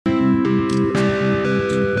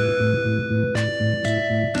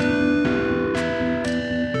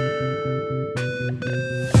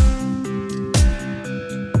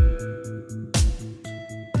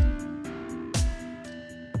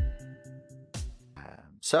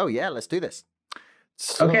So yeah, let's do this.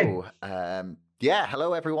 Okay.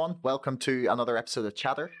 Hello everyone. Welcome to another episode of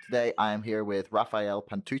Chatter. Today I am here with Raphael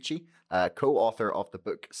Pantucci, co-author of the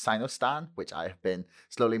book Sinostan, which I have been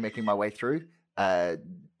slowly making my way through, and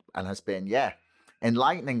has been,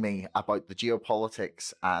 enlightening me about the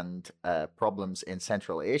geopolitics and problems in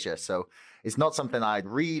Central Asia. So it's not something I'd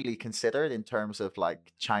really considered in terms of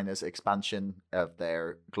like China's expansion of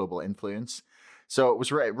their global influence. So it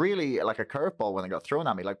was really like a curveball when it got thrown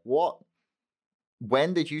at me. Like,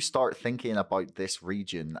 when did you start thinking about this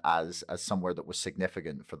region as somewhere that was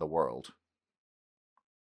significant for the world?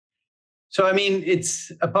 So, I mean,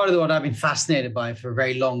 it's a part of the world I've been fascinated by for a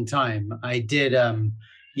very long time. I did a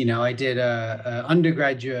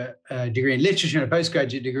undergraduate degree in literature and a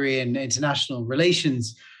postgraduate degree in international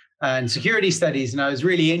relations and security studies, and I was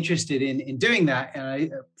really interested in doing that,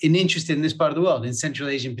 and interested in this part of the world, in Central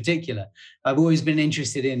Asia in particular. I've always been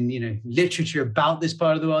interested in literature about this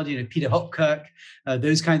part of the world. Peter Hopkirk,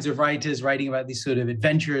 those kinds of writers writing about these sort of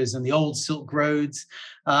adventurers and the old Silk Roads,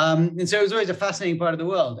 and so it was always a fascinating part of the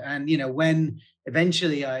world. And when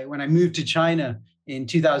I moved to China in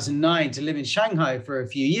 2009 to live in Shanghai for a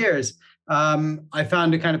few years, I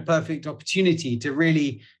found a kind of perfect opportunity to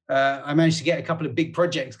really, I managed to get a couple of big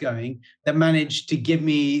projects going that managed to give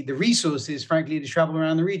me the resources, frankly, to travel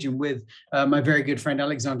around the region with my very good friend,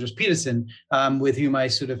 Alexandros Peterson, with whom I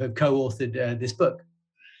sort of have co-authored this book.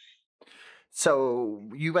 So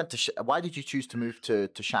you went to, why did you choose to move to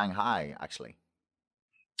Shanghai, actually?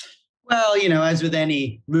 Well, as with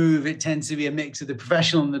any move, it tends to be a mix of the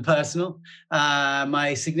professional and the personal.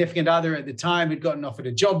 My significant other at the time had gotten offered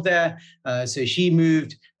a job there, so she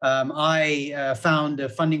moved. I found a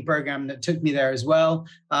funding program that took me there as well.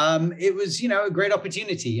 It was, a great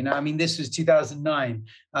opportunity. I mean, this was 2009.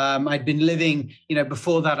 I'd been living,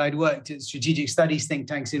 before that, I'd worked at strategic studies think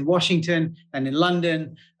tanks in Washington and in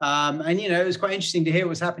London. It was quite interesting to hear what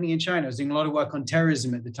was happening in China. I was doing a lot of work on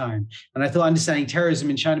terrorism at the time. And I thought understanding terrorism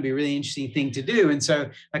in China would be a really interesting thing to do. And so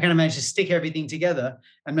I kind of managed to stick everything together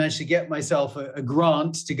and managed to get myself a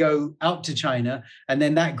grant to go out to China. And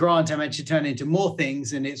then that grant I managed to turn into more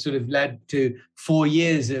things. And it sort of led to 4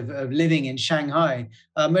 years of living in Shanghai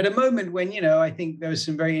at a moment when, I think there was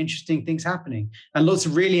some very interesting things happening, and lots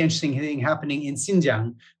of really interesting things happening in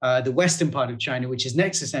Xinjiang, the western part of China, which is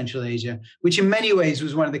next to Central Asia, which in many ways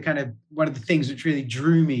was one of the things which really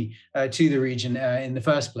drew me to the region in the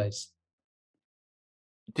first place.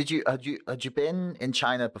 Had you been in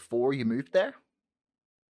China before you moved there?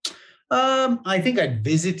 I think I'd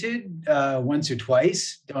visited once or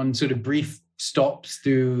twice on sort of brief stops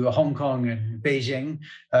through Hong Kong and Beijing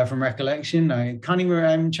from recollection. I can't even,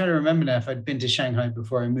 I'm trying to remember now if I'd been to Shanghai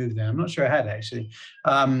before I moved there. I'm not sure I had actually.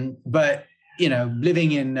 But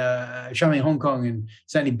living in Shanghai, Hong Kong, and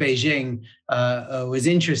certainly Beijing was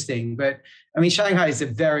interesting. But I mean, Shanghai is a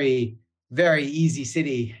very, very easy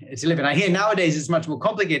city to live in. I hear nowadays it's much more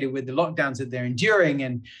complicated with the lockdowns that they're enduring,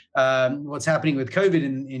 and what's happening with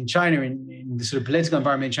COVID in China, in the sort of political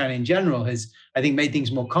environment in China in general has, I think, made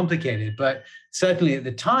things more complicated. But certainly at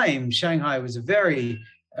the time, Shanghai was a very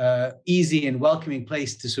easy and welcoming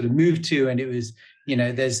place to sort of move to. And it was,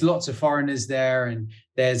 there's lots of foreigners there, and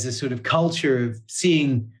there's a sort of culture of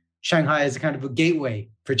seeing Shanghai as a kind of a gateway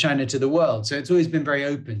for China to the world. So it's always been very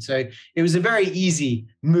open. So it was a very easy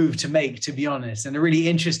move to make, to be honest, and a really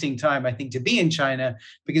interesting time, I think, to be in China,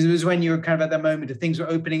 because it was when you were kind of at that moment of things were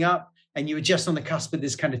opening up and you were just on the cusp of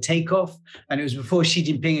this kind of takeoff. And it was before Xi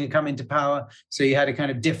Jinping had come into power. So you had a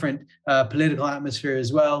kind of different political atmosphere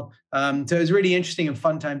as well. So it was a really interesting and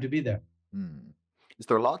fun time to be there. Is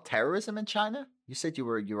there a lot of terrorism in China? You said you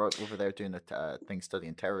were over there doing a thing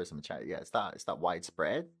studying terrorism in China. Yeah, is that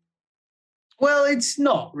widespread? Well, it's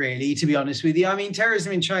not really, to be honest with you. I mean,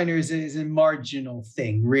 terrorism in China is a marginal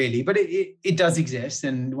thing, really, but it does exist,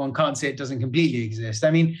 and one can't say it doesn't completely exist.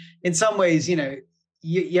 I mean, in some ways,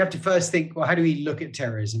 you have to first think, well, how do we look at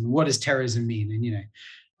terrorism? What does terrorism mean? And,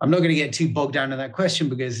 I'm not going to get too bogged down in that question,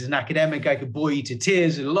 because as an academic, I could bore you to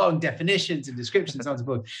tears with long definitions and descriptions and so on and so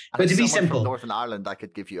forth. But to be simple, from Northern Ireland, I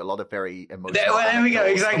could give you a lot of very emotional. Well, there we go.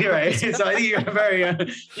 Exactly right. So I think you got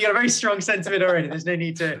a very strong sense of it already. There's no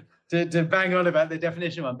need to bang on about the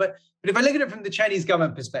definition one. But if I look at it from the Chinese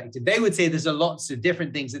government perspective, they would say there's lots of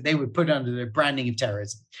different things that they would put under the branding of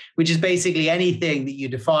terrorism, which is basically anything that you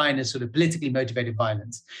define as sort of politically motivated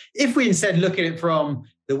violence. If we instead look at it from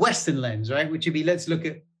the Western lens, right, which would be, let's look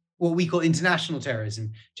at what we call international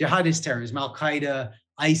terrorism, jihadist terrorism, Al-Qaeda,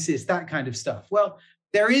 ISIS, that kind of stuff. Well,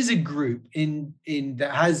 there is a group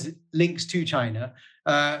that has links to China,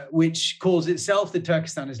 which calls itself the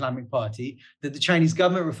Turkestan Islamic Party, that the Chinese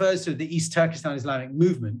government refers to the East Turkestan Islamic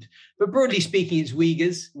Movement. But broadly speaking, it's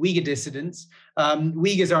Uyghur dissidents.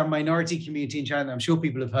 Uyghurs are a minority community in China that I'm sure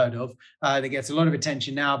people have heard of, that gets a lot of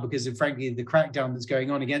attention now because of, frankly, the crackdown that's going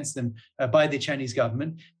on against them by the Chinese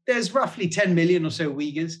government. There's roughly 10 million or so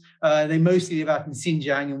Uyghurs. They mostly live out in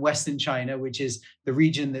Xinjiang in Western China, which is the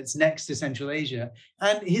region that's next to Central Asia.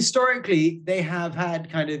 And historically, they have had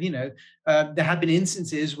kind of, there have been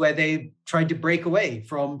instances where they've tried to break away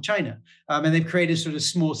from China, and they've created sort of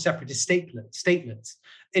small separatist statelets.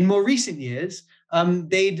 In more recent years,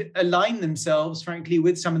 they'd aligned themselves, frankly,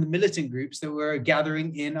 with some of the militant groups that were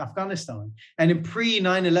gathering in Afghanistan. And in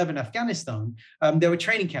pre-9/11 Afghanistan, there were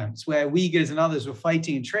training camps where Uyghurs and others were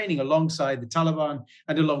fighting and training alongside the Taliban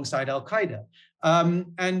and alongside Al-Qaeda.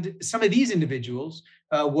 And some of these individuals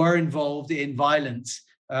were involved in violence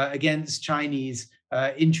against Chinese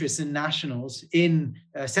interests and nationals in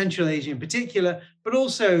Central Asia in particular, but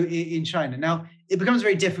also in China. Now, it becomes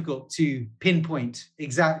very difficult to pinpoint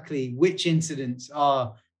exactly which incidents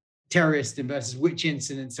are terrorist versus which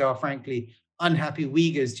incidents are, frankly, unhappy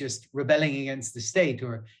Uyghurs just rebelling against the state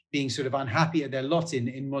or being sort of unhappy at their lot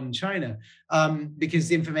in modern China, because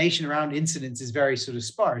the information around incidents is very sort of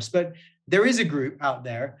sparse. But there is a group out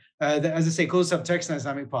there that, as I say, calls itself Turkestan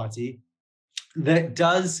Islamic Party, that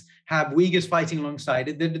does have Uyghurs fighting alongside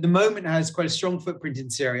it, that at the moment has quite a strong footprint in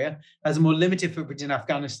Syria, has a more limited footprint in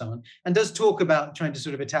Afghanistan, and does talk about trying to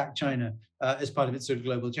sort of attack China as part of its sort of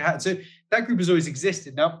global jihad. So that group has always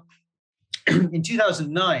existed. Now, in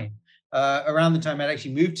 2009, around the time I'd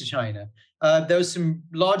actually moved to China, there was some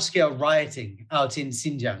large-scale rioting out in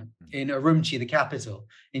Xinjiang, in Urumqi, the capital,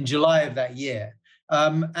 in July of that year.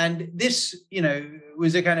 And this,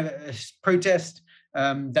 was a kind of a protest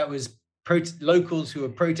that was locals who were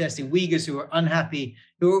protesting, Uyghurs who were unhappy,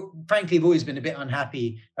 who frankly have always been a bit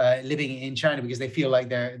unhappy living in China because they feel like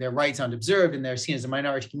their rights aren't observed and they're seen as a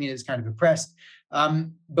minority community that's kind of oppressed.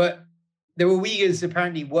 But there were Uyghurs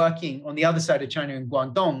apparently working on the other side of China in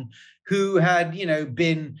Guangdong who had,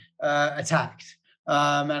 been attacked.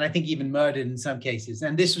 And I think even murdered in some cases.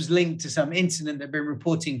 And this was linked to some incident that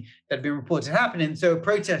had been reported happening. So a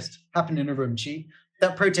protest happened in Urumqi.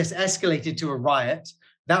 That protest escalated to a riot.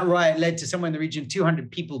 That riot led to somewhere in the region of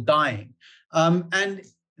 200 people dying. And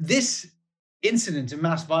this incident of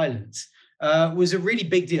mass violence was a really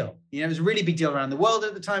big deal. It was a really big deal around the world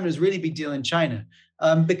at the time. It was a really big deal in China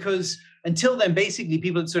because until then, basically,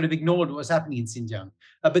 people had sort of ignored what was happening in Xinjiang.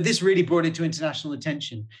 But this really brought it to international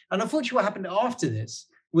attention. And unfortunately, what happened after this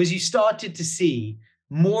was you started to see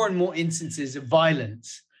more and more instances of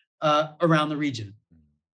violence around the region.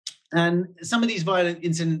 And some of these violent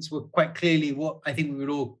incidents were quite clearly what I think we would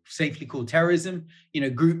all safely call terrorism.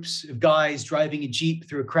 Groups of guys driving a Jeep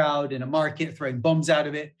through a crowd in a market, throwing bombs out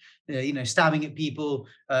of it, stabbing at people,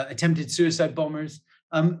 attempted suicide bombers.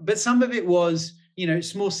 But some of it was,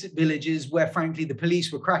 small villages where, frankly, the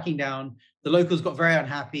police were cracking down. The locals got very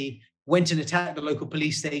unhappy, went and attacked the local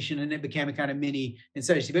police station, and it became a kind of mini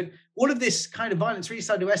insurgency. But all of this kind of violence really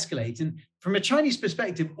started to escalate. And from a Chinese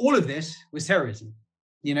perspective, all of this was terrorism.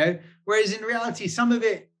 Whereas in reality, some of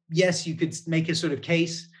it, yes, you could make a sort of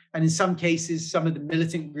case. And in some cases, some of the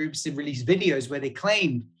militant groups have released videos where they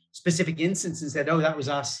claimed specific instances and said, oh, that was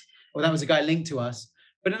us, or that was a guy linked to us.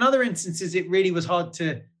 But in other instances, it really was hard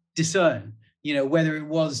to discern, whether it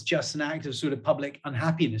was just an act of sort of public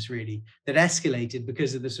unhappiness, really, that escalated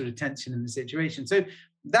because of the sort of tension in the situation. So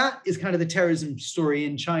that is kind of the terrorism story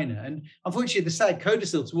in China. And unfortunately, the sad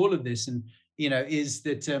codicil to all of this, and, is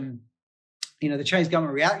that, the Chinese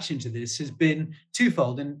government reaction to this has been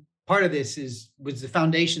twofold. And part of this was the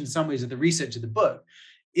foundation in some ways of the research of the book,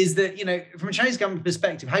 is that, from a Chinese government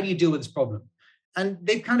perspective, how do you deal with this problem? And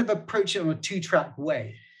they've kind of approached it on a two-track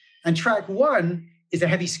way. And track one is a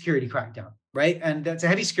heavy security crackdown, right? And that's a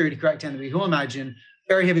heavy security crackdown that we can all imagine,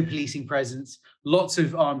 very heavy policing presence, lots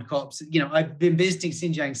of armed cops. I've been visiting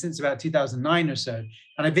Xinjiang since about 2009 or so.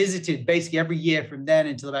 And I visited basically every year from then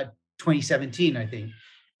until about 2017, I think.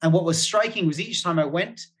 And what was striking was each time I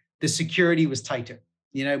went, the security was tighter,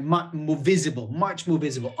 much more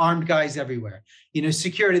visible, armed guys everywhere,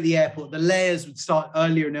 security at the airport. The layers would start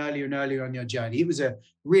earlier and earlier and earlier on your journey. It was a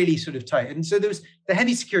really sort of tight. And so there was the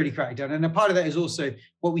heavy security crackdown. And a part of that is also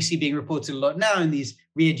what we see being reported a lot now in these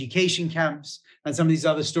re-education camps and some of these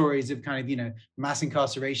other stories of kind of, mass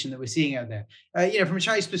incarceration that we're seeing out there. From a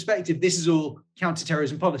Chinese perspective, this is all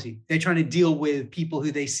counterterrorism policy. They're trying to deal with people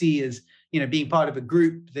who they see as being part of a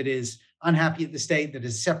group that is unhappy at the state, that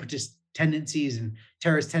has separatist tendencies and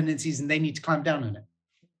terrorist tendencies, and they need to clamp down on it.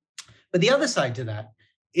 But the other side to that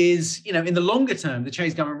is, in the longer term, the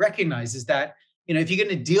Chinese government recognizes that, if you're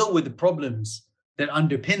going to deal with the problems that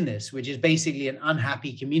underpin this, which is basically an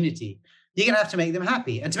unhappy community, you're going to have to make them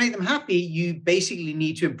happy. And to make them happy, you basically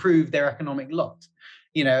need to improve their economic lot,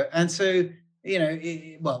 And so,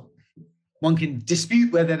 one can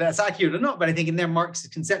dispute whether that's accurate or not, but I think in their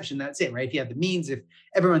Marxist conception, that's it, right? If you have the means, if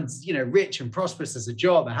everyone's, rich and prosperous, has a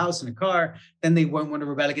job, a house and a car, then they won't want to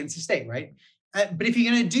rebel against the state, right? But if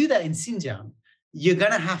you're going to do that in Xinjiang, you're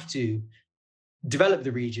going to have to develop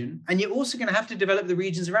the region, and you're also going to have to develop the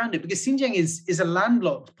regions around it, because Xinjiang is a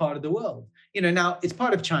landlocked part of the world. Now it's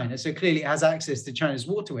part of China, so clearly it has access to China's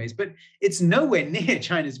waterways, but it's nowhere near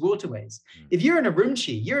China's waterways. If you're in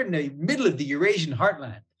Urumqi, you're in the middle of the Eurasian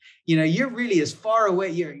heartland. You're really as far away,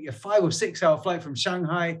 you're 5 or 6 hour flight from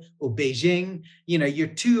Shanghai or Beijing. You're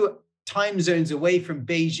 2 time zones away from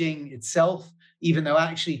Beijing itself, even though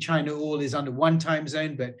actually China all is under 1 time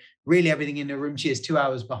zone, but really everything in Urumqi is 2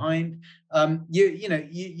 hours behind.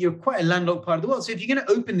 You're quite a landlocked part of the world. So if you're going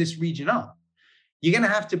to open this region up, you're going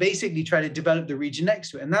to have to basically try to develop the region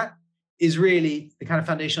next to it. And that is really the kind of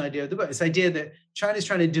foundational idea of the book. This idea that China's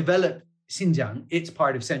trying to develop Xinjiang, it's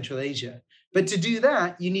part of Central Asia. But to do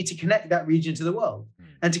that, you need to connect that region to the world.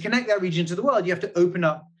 And to connect that region to the world, you have to open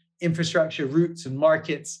up infrastructure, routes and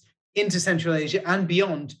markets into Central Asia and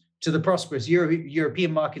beyond to the prosperous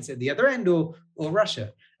European markets at the other end, or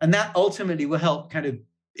Russia. And that ultimately will help kind of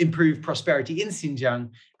improve prosperity in Xinjiang,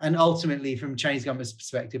 and ultimately, from Chinese government's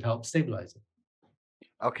perspective, help stabilize it.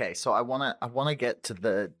 Okay, so I wanna get to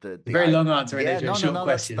the very long answer. Yeah, no,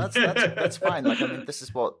 question. That's fine. Like, I mean, this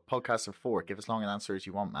is what podcasts are for. Give as long an answer as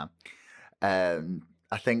you want, man.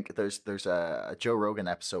 I think there's a Joe Rogan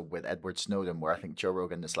episode with Edward Snowden where I think Joe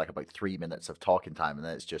Rogan is like about 3 minutes of talking time, and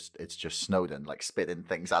then it's just Snowden like spitting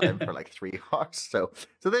things at him for like 3 hours. So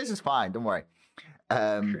this is fine. Don't worry.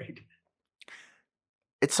 Great.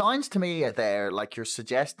 It sounds to me there like you're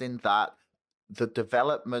suggesting that the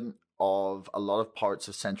development of a lot of parts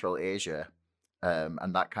of Central Asia,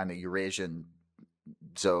 and that kind of Eurasian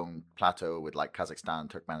zone plateau with like Kazakhstan,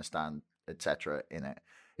 Turkmenistan, etc. in it.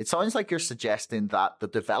 It sounds like you're suggesting that the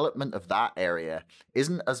development of that area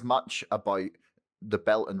isn't as much about the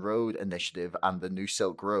Belt and Road Initiative and the New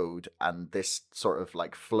Silk Road and this sort of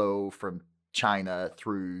like flow from China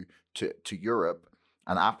through to Europe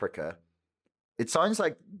and Africa. It sounds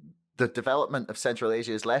like the development of Central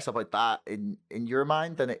Asia is less about that in your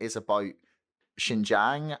mind than it is about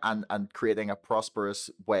Xinjiang and creating a prosperous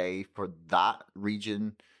way for that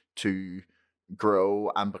region to grow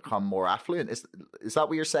and become more affluent. Is that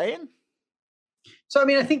what you're saying? So, I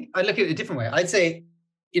mean, I think I look at it a different way. I'd say,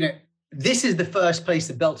 this is the first place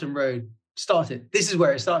the Belt and Road started. This is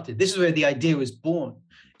where it started. This is where the idea was born.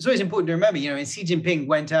 It's always important to remember, when Xi Jinping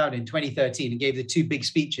went out in 2013 and gave the 2 big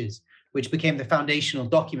speeches, which became the foundational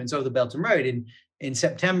documents of the Belt and Road. In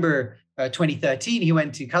September 2013, he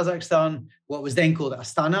went to Kazakhstan, what was then called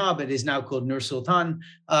Astana, but is now called Nur Sultan,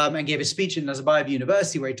 and gave a speech at Nazarbayev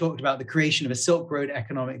University where he talked about the creation of a Silk Road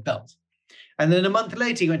economic belt. And then a month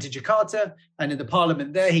later, he went to Jakarta, and in the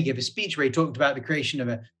parliament there, he gave a speech where he talked about the creation of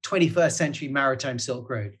a 21st century maritime Silk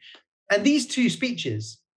Road. And these 2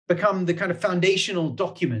 speeches become the kind of foundational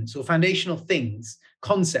documents or foundational things,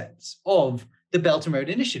 concepts of the Belt and Road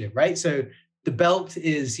Initiative, right? So the belt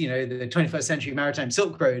is, the 21st century maritime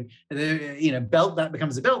Silk Road. The, belt, that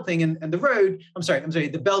becomes the belt thing, and the road. I'm sorry.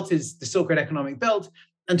 The belt is the Silk Road economic belt,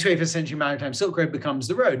 and 21st century maritime Silk Road becomes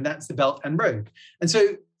the road, and that's the Belt and Road. And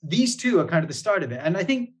so these 2 are kind of the start of it. And I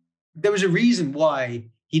think there was a reason why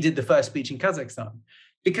he did the first speech in Kazakhstan,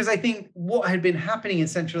 because I think what had been happening in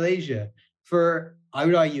Central Asia for, I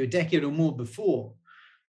would argue, a decade or more before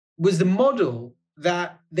was the model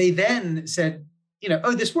that they then said,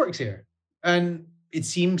 oh, this works here. And it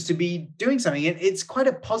seems to be doing something. And it's quite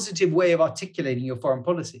a positive way of articulating your foreign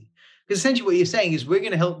policy. Because essentially what you're saying is, we're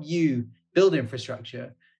going to help you build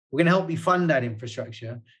infrastructure. We're going to help you fund that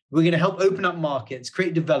infrastructure. We're going to help open up markets,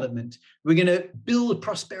 create development. We're going to build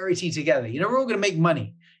prosperity together. We're all going to make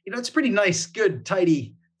money. It's a pretty nice, good,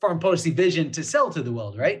 tidy foreign policy vision to sell to the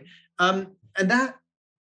world, right? And that,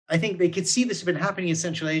 I think they could see this had been happening in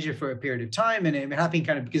Central Asia for a period of time, and it had been happening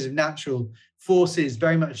kind of because of natural forces,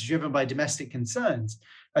 very much driven by domestic concerns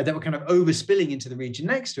that were kind of overspilling into the region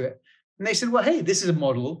next to it. And they said, well, hey, this is a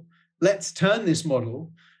model. Let's turn this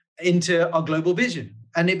model into our global vision.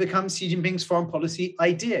 And it becomes Xi Jinping's foreign policy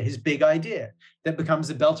idea, his big idea, that becomes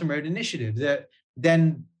the Belt and Road Initiative. That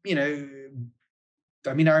then, I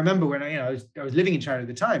remember when I was living in China at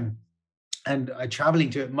the time, and traveling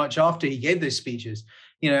to it much after he gave those speeches.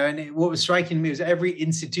 What was striking me was every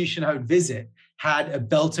institution I would visit had a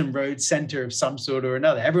Belt and Road center of some sort or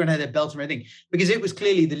another. Everyone had their Belt and Road thing because it was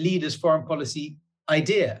clearly the leader's foreign policy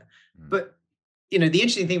idea. But the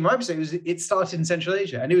interesting thing from my perspective was it started in Central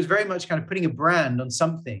Asia, and it was very much kind of putting a brand on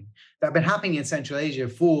something that had been happening in Central Asia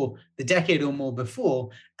for the decade or more before,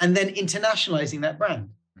 and then internationalizing that brand.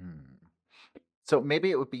 So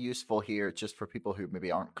maybe it would be useful here, just for people who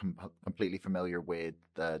maybe aren't completely familiar with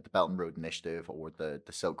the Belt and Road Initiative or the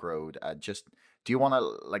Silk Road. Just, do you want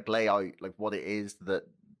to lay out what it is that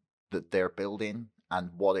they're building and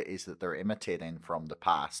what it is that they're imitating from the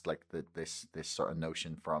past, this sort of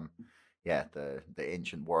notion from the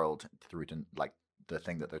ancient world through to the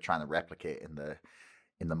thing that they're trying to replicate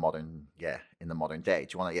in the modern day.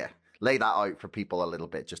 Do you want to lay that out for people a little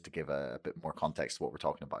bit, just to give a bit more context to what we're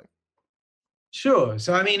talking about? Sure.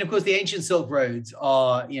 So, I mean, of course, the ancient Silk Roads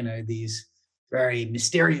are, these very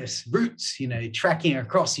mysterious routes, trekking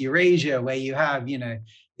across Eurasia, where you have,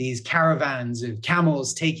 these caravans of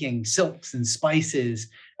camels taking silks and spices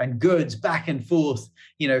and goods back and forth,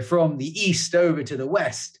 from the east over to the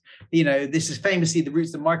west. This is famously the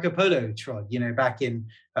routes that Marco Polo trod, back in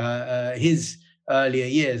his earlier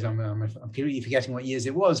years. I'm completely forgetting what years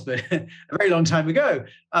it was, but a very long time ago.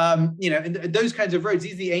 And those kinds of roads,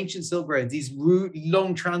 these are the ancient Silk Roads, these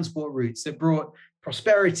long transport routes that brought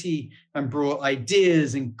prosperity and brought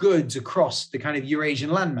ideas and goods across the kind of Eurasian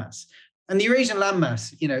landmass. And the Eurasian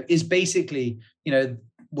landmass, is basically,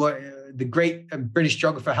 what the great British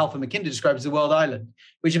geographer Halford Mackinder describes as the world island,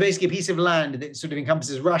 which is basically a piece of land that sort of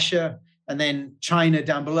encompasses Russia and then China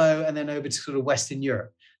down below, and then over to sort of Western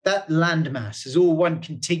Europe. That landmass is all one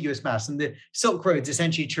contiguous mass, and the Silk Roads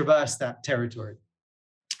essentially traverse that territory.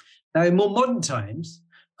 Now, in more modern times,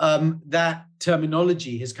 that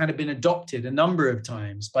terminology has kind of been adopted a number of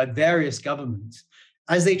times by various governments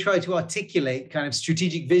as they try to articulate kind of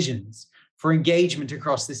strategic visions for engagement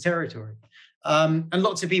across this territory. And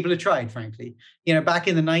lots of people have tried, frankly. Back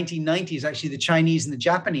in the 1990s, actually, the Chinese and the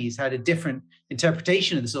Japanese had a different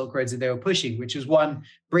interpretation of the Silk Roads that they were pushing, which was one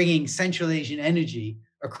bringing Central Asian energy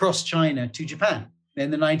across China to Japan.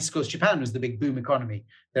 In the 90s, of course, Japan was the big boom economy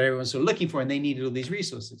that everyone was sort of looking for, and they needed all these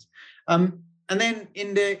resources. And then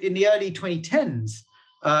in the early 2010s,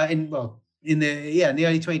 in the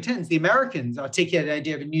early 2010s, the Americans articulated the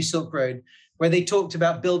idea of a new Silk Road, where they talked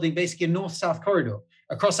about building basically a north-south corridor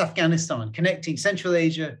across Afghanistan, connecting Central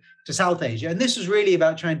Asia to South Asia. And this was really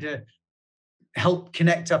about trying to help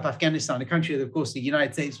connect up Afghanistan, a country that, of course, the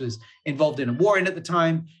United States was involved in a war in at the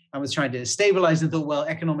time and was trying to stabilize, and thought, well,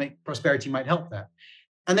 economic prosperity might help that.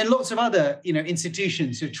 And then lots of other,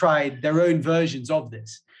 institutions who tried their own versions of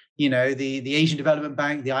this. The Asian Development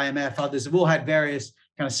Bank, the IMF, others have all had various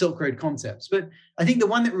kind of Silk Road concepts. But I think the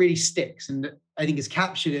one that really sticks, and that I think is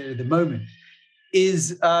captured at the moment,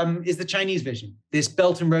 is the Chinese vision, this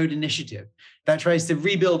Belt and Road Initiative that tries to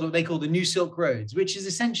rebuild what they call the new Silk Roads, which is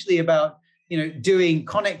essentially about, doing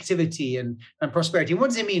connectivity and prosperity. And what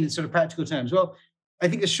does it mean in sort of practical terms? Well, I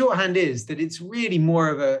think the shorthand is that it's really more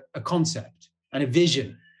of a concept and a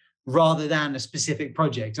vision rather than a specific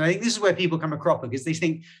project. And I think this is where people come a cropper, because they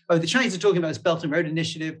think, oh, the Chinese are talking about this Belt and Road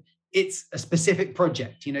Initiative. It's a specific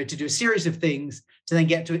project, to do a series of things to then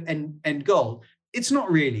get to an end goal. It's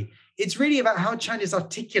not really. It's really about how China is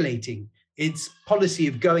articulating its policy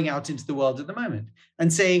of going out into the world at the moment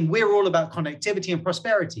and saying, we're all about connectivity and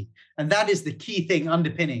prosperity. And that is the key thing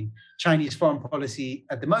underpinning Chinese foreign policy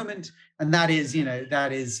at the moment. And that is,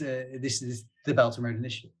 this is the Belt and Road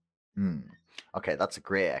Initiative. Okay, that's a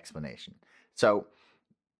great explanation. So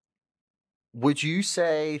would you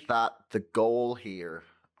say that the goal here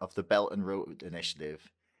of the Belt and Road Initiative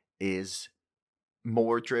is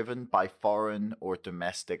more driven by foreign or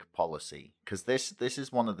domestic policy? Because this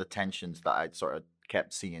is one of the tensions that I'd sort of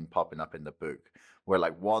kept seeing popping up in the book, where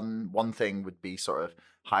one thing would be sort of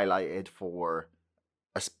highlighted for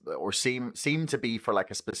or seem to be for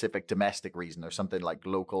a specific domestic reason or something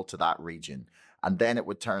local to that region, and then it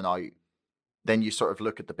would turn out, then you sort of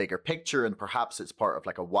look at the bigger picture, and perhaps it's part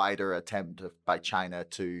of a wider attempt by China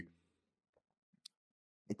to,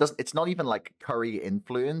 it's not even curry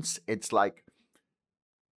influence, it's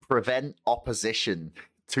prevent opposition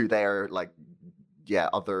to their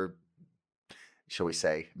other, shall we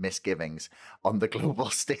say, misgivings on the global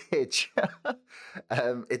stage.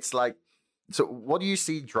 It's so what do you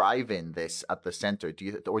see driving this at the center? Do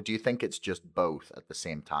you think it's just both at the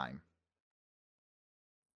same time?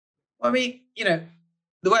 Well, I mean,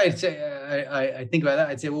 the way I'd say, I think about that,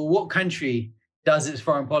 I'd say, well, what country does its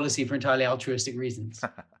foreign policy for entirely altruistic reasons?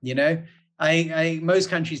 Most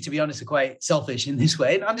countries, to be honest, are quite selfish in this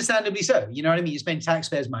way, and understandably so. You know what I mean? You spend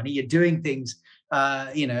taxpayers' money, you're doing things,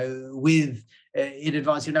 with in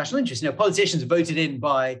advance of your national interest. Politicians are voted in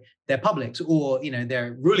by their publics, or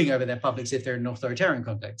they're ruling over their publics if they're in an authoritarian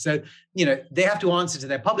context. So they have to answer to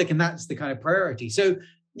their public, and that's the kind of priority. So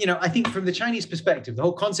I think from the Chinese perspective, the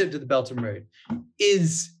whole concept of the Belt and Road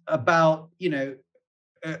is about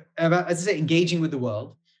about, as I say, engaging with the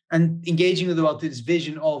world, and engaging with the world through this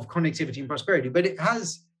vision of connectivity and prosperity. But it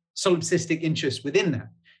has solipsistic interests within that.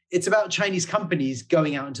 It's about Chinese companies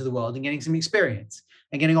going out into the world and getting some experience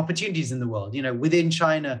and getting opportunities in the world. Within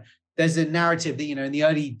China, there's a narrative that, in the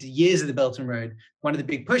early years of the Belt and Road, one of the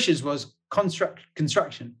big pushes was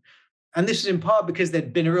construction. And this was in part because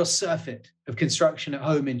there'd been a real surfeit of construction at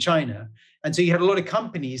home in China. And so you had a lot of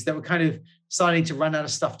companies that were kind of starting to run out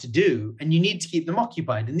of stuff to do, and you need to keep them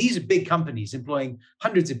occupied. And these are big companies employing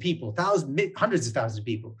hundreds of people, hundreds of thousands of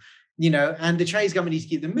people, and the Chinese government needs to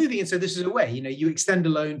keep them moving. And so this is a way, you extend a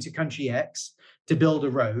loan to country X to build a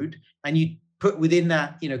road, and you put within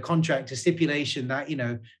that, contract a stipulation that,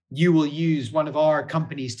 you will use one of our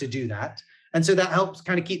companies to do that. And so that helps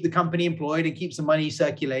kind of keep the company employed and keeps the money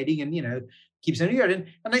circulating and, keeps them good.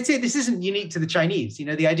 And I'd say this isn't unique to the Chinese.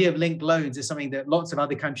 The idea of linked loans is something that lots of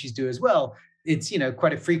other countries do as well. It's,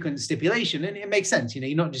 quite a frequent stipulation, and it makes sense.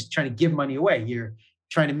 You're not just trying to give money away. You're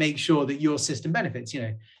trying to make sure that your system benefits.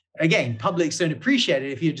 Again, publics don't appreciate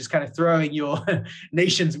it if you're just kind of throwing your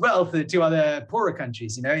nation's wealth to other poorer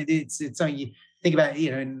countries. It's something you think about.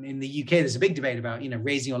 In the UK, there's a big debate about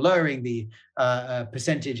raising or lowering the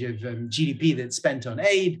percentage of GDP that's spent on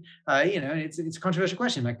aid. It's a controversial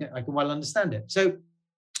question. I can well understand it. So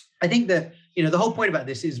I think that the whole point about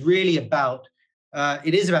this is really about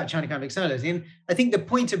it is about China kind of externalizing. And I think the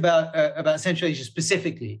point about Central Asia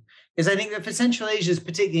specifically is I think that for Central Asia is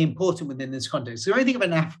particularly important within this context. So when you think about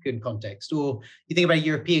an African context or you think about a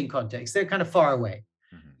European context, they're kind of far away,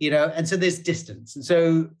 and so there's distance. And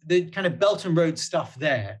so the kind of Belt and Road stuff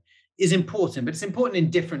there is important, but it's important in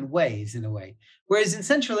different ways in a way. Whereas in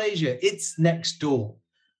Central Asia, it's next door.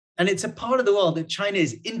 And it's a part of the world that China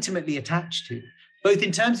is intimately attached to, both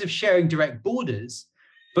in terms of sharing direct borders,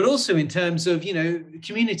 but also in terms of,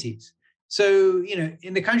 communities. So,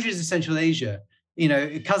 in the countries of Central Asia,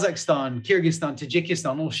 Kazakhstan, Kyrgyzstan,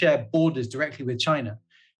 Tajikistan all share borders directly with China.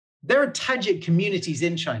 There are Tajik communities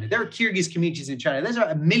in China. There are Kyrgyz communities in China. There's about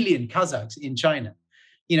 1 million Kazakhs in China,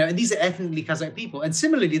 and these are ethnically Kazakh people. And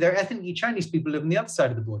similarly, there are ethnically Chinese people living on the other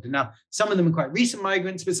side of the border. Now, some of them are quite recent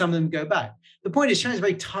migrants, but some of them go back. The point is China is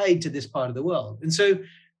very tied to this part of the world. And so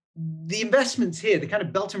the investments here, the kind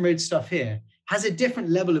of Belt and Road stuff here, has a different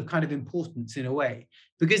level of kind of importance in a way,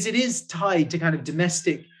 because it is tied to kind of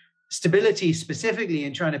domestic stability, specifically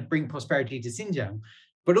in trying to bring prosperity to Xinjiang,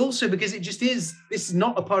 but also because this is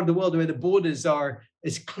not a part of the world where the borders are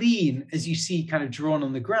as clean as you see kind of drawn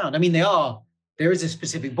on the ground. I mean, there is a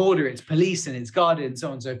specific border, it's police and it's guarded and so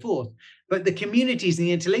on and so forth, but the communities and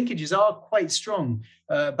the interlinkages are quite strong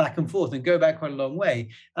back and forth and go back quite a long way,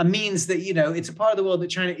 and means that, it's a part of the world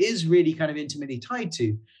that China is really kind of intimately tied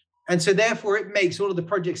to. And so therefore it makes all of the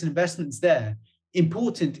projects and investments there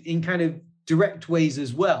important in kind of direct ways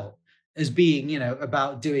as well as being,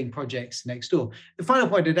 about doing projects next door. The final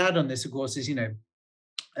point I'd add on this, of course, is,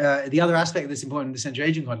 the other aspect that's important in the Central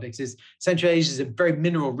Asian context is Central Asia is a very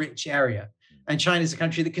mineral rich area. And China is a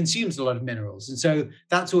country that consumes a lot of minerals. And so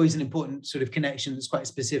that's always an important sort of connection that's quite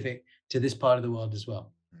specific to this part of the world as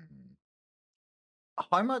well.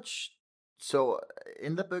 How much? So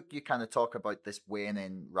in the book, you kind of talk about this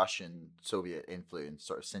waning Russian Soviet influence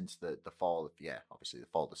sort of since the fall of, obviously the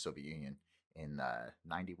fall of the Soviet Union in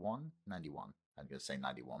 91. I'm going to say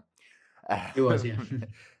 91. It was, yeah.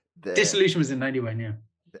 Dissolution was in 91, yeah.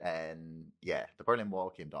 And the Berlin Wall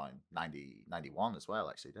came down 91 as well,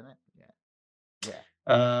 actually, didn't it?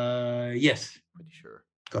 Yes. Pretty sure.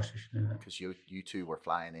 Gosh, I should know that. Because you two were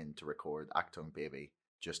flying in to record Achtung Baby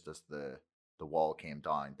just as the wall came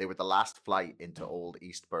down. They were the last flight into old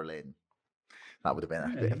East Berlin. That would have been a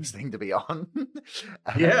bit thing to be on.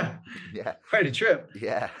 Yeah. Quite a trip.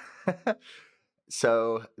 Yeah.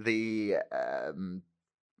 So this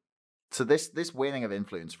waning of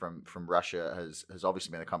influence from Russia has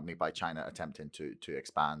obviously been accompanied by China attempting to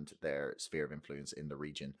expand their sphere of influence in the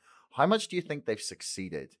region. How much do you think they've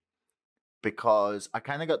succeeded? Because I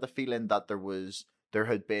kind of got the feeling that there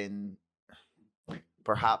had been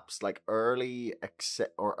perhaps like early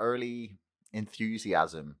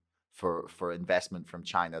enthusiasm for investment from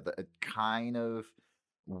China that had kind of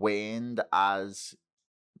waned as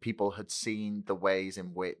people had seen the ways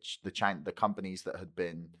in which the companies that had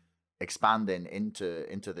been expanding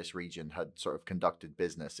into this region had sort of conducted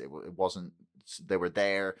business. It wasn't, they were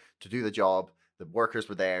there to do the job. the workers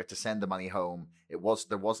were there to send the money home. There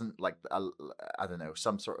wasn't like I don't know,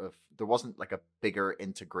 there wasn't like a bigger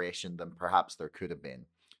integration than perhaps there could have been.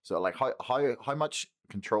 So like how much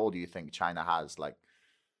control do you think China has, like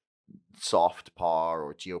soft power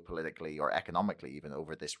or geopolitically or economically even,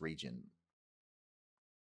 over this region?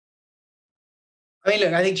 I mean,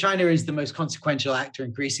 look, I think China is the most consequential actor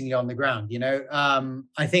increasingly on the ground.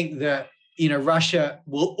 I think that, Russia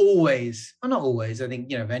will always, well, not always, I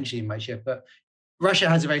think, eventually it might shift, but Russia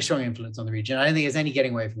has a very strong influence on the region. I don't think there's any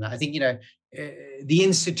getting away from that. I think, the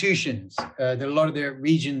institutions that a lot of the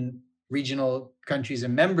regional countries are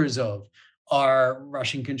members of are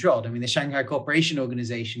Russian controlled. I mean, the Shanghai Cooperation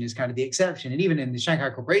Organization is kind of the exception. And even in the Shanghai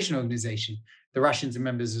Cooperation Organization, the Russians are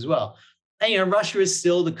members as well. And, Russia is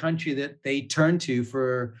still the country that they turn to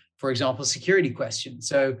for example, security questions.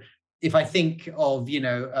 So if I think of,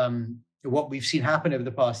 what we've seen happen over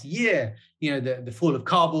the past year, the fall of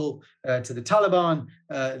Kabul to the Taliban,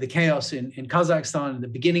 the chaos in Kazakhstan at the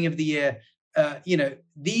beginning of the year, the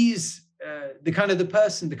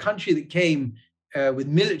country that came with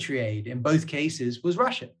military aid in both cases was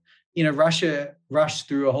Russia. Russia rushed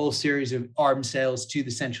through a whole series of arms sales to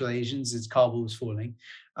the Central Asians as Kabul was falling.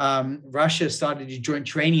 Russia started a joint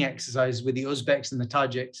training exercise with the Uzbeks and the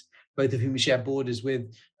Tajiks, both of whom share borders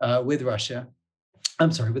with Russia.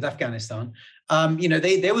 With Afghanistan.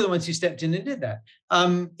 They were the ones who stepped in and did that.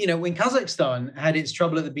 When Kazakhstan had its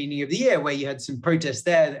trouble at the beginning of the year, where you had some protests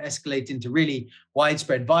there that escalated into really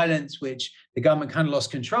widespread violence, which the government kind of lost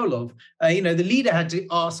control of, the leader had to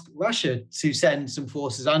ask Russia to send some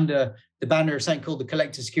forces under the banner of something called the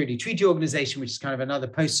Collective Security Treaty Organization, which is kind of another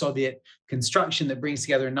post-Soviet construction that brings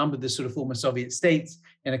together a number of the sort of former Soviet states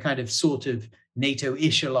in a kind of sort of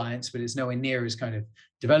NATO-ish alliance, but it's nowhere near as kind of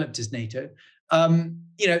developed as NATO.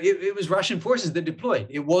 It was Russian forces that deployed.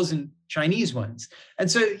 It wasn't Chinese ones. And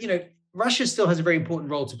so, Russia still has a very important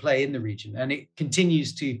role to play in the region, and it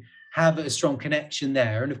continues to have a strong connection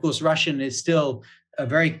there. And of course, Russian is still a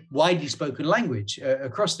very widely spoken language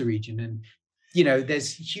across the region. And,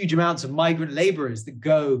 there's huge amounts of migrant laborers that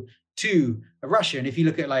go to Russia. And if you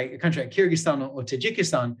look at like a country like Kyrgyzstan or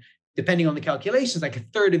Tajikistan, depending on the calculations, like a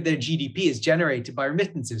third of their GDP is generated by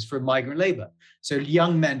remittances from migrant labor. So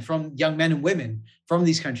young men and women from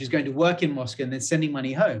these countries going to work in Moscow and then sending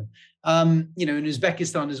money home. In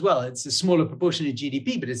Uzbekistan as well, it's a smaller proportion of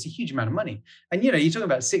GDP, but it's a huge amount of money. And, you're talking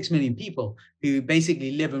about 6 million people who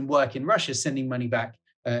basically live and work in Russia, sending money back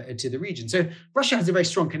to the region. So Russia has a very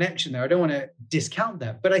strong connection there. I don't want to discount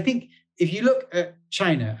that. But I think if you look at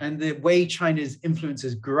China and the way China's influence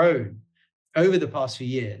has grown over the past few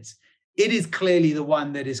years, it is clearly the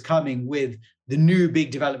one that is coming with the new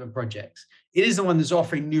big development projects. It is the one that's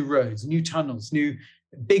offering new roads, new tunnels, new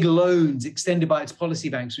big loans extended by its policy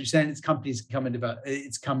banks, which then its companies come and develop.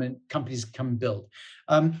 Companies come and build.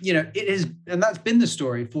 It is, and that's been the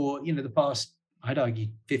story for the past, I'd argue,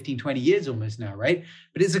 15, 20 years almost now, right?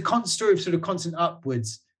 But it's a constant story of sort of constant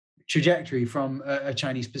upwards trajectory from a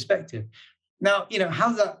Chinese perspective. Now,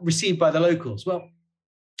 how's that received by the locals? Well,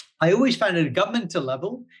 I always found at a governmental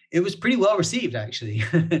level, it was pretty well received, actually.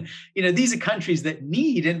 These are countries that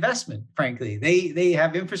need investment, frankly. They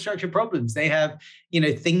have infrastructure problems. They have,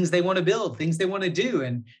 things they want to build, things they want to do.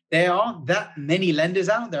 And there aren't that many lenders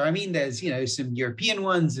out there. I mean, there's, some European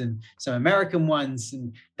ones and some American ones.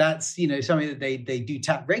 And that's, something that they do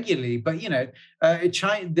tap regularly. But,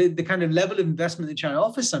 China, the kind of level of investment that China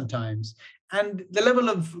offers sometimes, and the level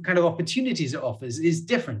of kind of opportunities it offers is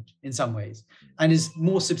different in some ways and is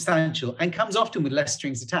more substantial and comes often with less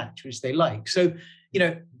strings attached, which they like. So,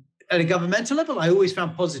 at a governmental level, I always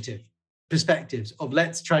found positive perspectives of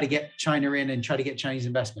let's try to get China in and try to get Chinese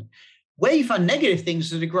investment. Where you find negative things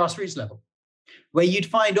is at a grassroots level, where you'd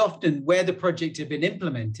find often where the project had been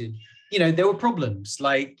implemented, there were problems.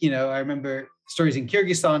 Like, I remember stories in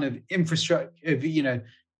Kyrgyzstan of infrastructure, of,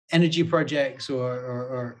 energy projects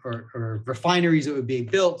or refineries that were being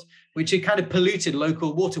built, which had kind of polluted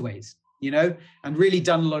local waterways, and really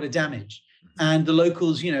done a lot of damage. And the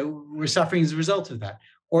locals, were suffering as a result of that.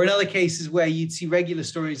 Or in other cases where you'd see regular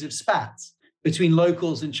stories of spats between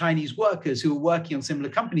locals and Chinese workers who were working on similar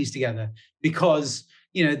companies together because,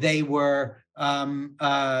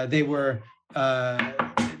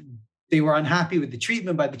 they were unhappy with the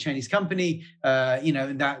treatment by the Chinese company,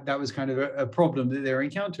 and that was kind of a problem that they were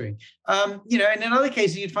encountering. And in other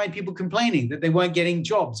cases, you'd find people complaining that they weren't getting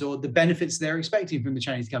jobs or the benefits they're expecting from the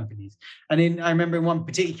Chinese companies. And I remember in one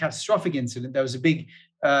particularly catastrophic incident, there was a big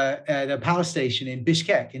the power station in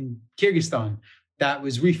Bishkek in Kyrgyzstan that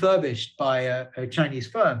was refurbished by a Chinese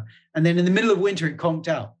firm. And then in the middle of winter, it conked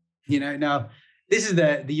out. Now, this is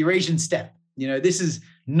the Eurasian steppe. This is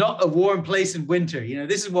not a warm place in winter.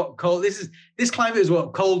 This climate is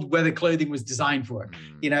what cold weather clothing was designed for.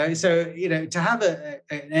 So to have an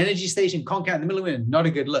energy station concat in the middle of winter, not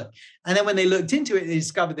a good look. And then when they looked into it, they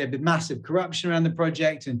discovered there'd been massive corruption around the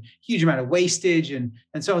project and huge amount of wastage and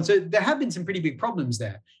so on. So there have been some pretty big problems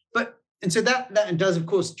there. And so that does, of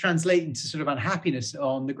course, translate into sort of unhappiness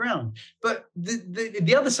on the ground. But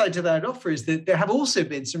the other side to that I'd offer is that there have also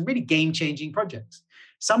been some really game-changing projects.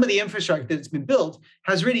 Some of the infrastructure that's been built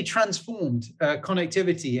has really transformed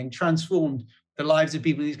connectivity and transformed the lives of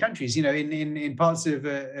people in these countries. In parts of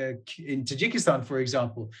in Tajikistan, for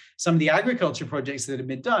example, some of the agriculture projects that have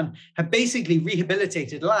been done have basically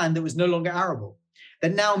rehabilitated land that was no longer arable.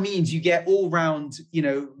 That now means you get all-round,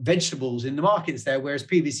 vegetables in the markets there, whereas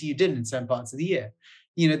previously you didn't in some parts of the year.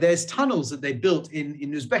 There's tunnels that they built in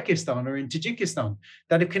Uzbekistan or in Tajikistan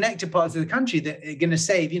that have connected parts of the country that are going to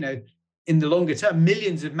save, in the longer term,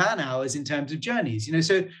 millions of man hours in terms of journeys.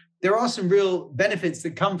 So there are some real benefits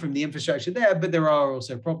that come from the infrastructure there, but there are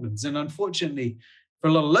also problems. And unfortunately, for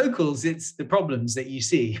a lot of locals, it's the problems that you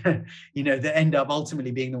see, that end up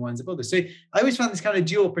ultimately being the ones that bother. So I always found this kind of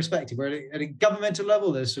dual perspective, where at a governmental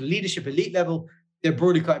level, there's sort of leadership, elite level, they're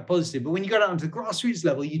broadly quite positive. But when you got down to the grassroots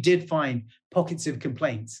level, you did find pockets of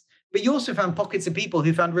complaints. But you also found pockets of people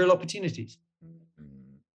who found real opportunities.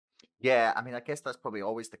 Yeah, I mean, I guess that's probably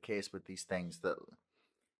always the case with these things that,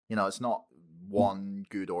 it's not one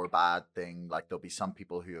good or bad thing. Like there'll be some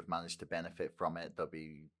people who have managed to benefit from it.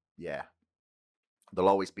 There'll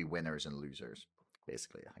always be winners and losers,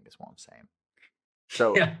 basically, I think is what I'm saying.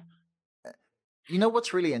 So, yeah.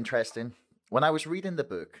 What's really interesting? When I was reading the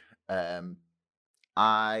book,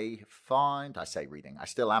 I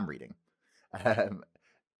still am reading.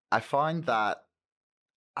 I find that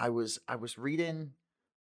I was reading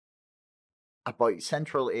about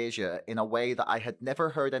Central Asia in a way that I had never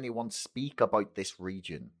heard anyone speak about this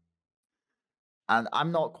region. And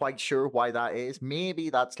I'm not quite sure why that is.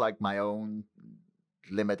 Maybe that's like my own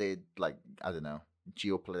limited, I don't know,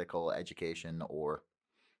 geopolitical education or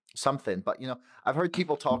something. But, I've heard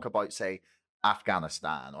people talk about, say,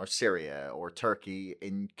 Afghanistan or Syria or Turkey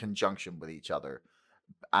in conjunction with each other.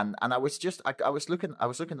 And I was just, I was looking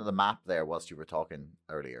at the map there whilst you were talking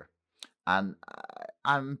earlier. And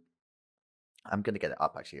I'm going to get it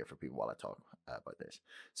up actually here for people while I talk about this.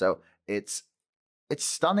 So it's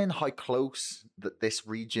stunning how close that this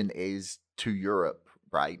region is to Europe,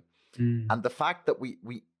 right? And the fact that we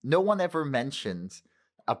no one ever mentions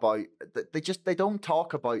about they don't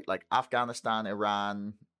talk about like Afghanistan,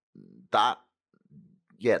 Iran,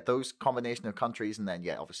 those combination of countries, and then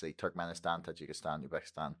obviously Turkmenistan, Tajikistan,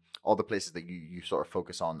 Uzbekistan, all the places that you sort of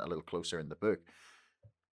focus on a little closer in the book.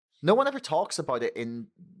 No one ever talks about it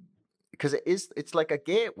because it's like a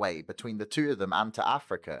gateway between the two of them and to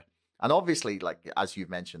Africa. And obviously, like as you've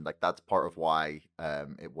mentioned, like that's part of why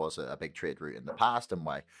it was a big trade route in the past and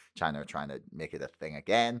why China are trying to make it a thing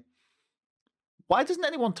again. Why doesn't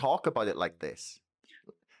anyone talk about it like this?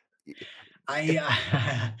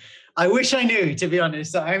 I wish I knew, to be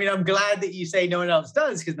honest. I mean, I'm glad that you say no one else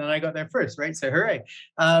does, because then I got there first, right? So hooray.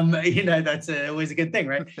 That's always a good thing,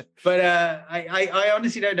 right? But I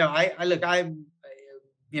honestly don't know. I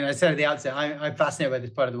said at the outset, I'm fascinated by this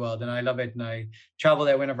part of the world and I love it. And I travel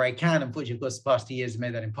there whenever I can. Unfortunately, of course, the past 2 years have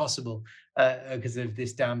made that impossible because of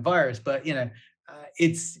this damn virus. But,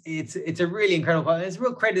 it's a really incredible part. It's a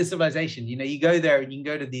real credit to civilization. You go there and you can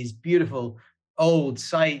go to these beautiful old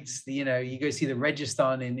sites. You go see the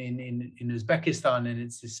Registan in Uzbekistan, and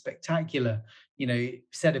it's this spectacular,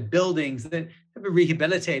 set of buildings that have been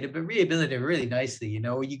rehabilitated really nicely.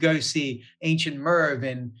 Or you go see ancient Merv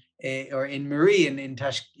or in Mari in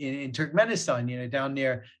Turkmenistan, down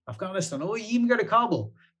near Afghanistan, or you even go to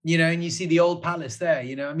Kabul, and you see the old palace there.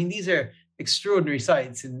 I mean, these are extraordinary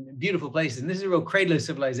sites and beautiful places, and this is a real cradle of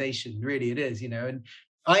civilization. Really, it is. And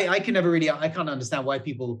I can't understand why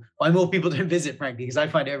more people don't visit, frankly, because I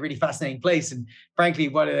find it a really fascinating place. And frankly,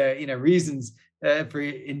 one of the reasons for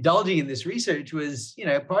indulging in this research was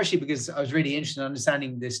partially because I was really interested in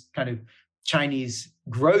understanding this kind of Chinese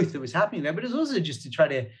growth that was happening there, but it's also just to try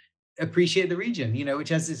to appreciate the region, which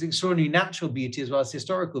has this extraordinary natural beauty as well as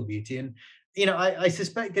historical beauty. And I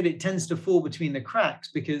suspect that it tends to fall between the cracks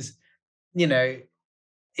because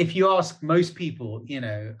if you ask most people,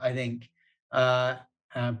 I think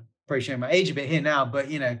probably showing my age a bit here now, but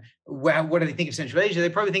what do they think of Central Asia? They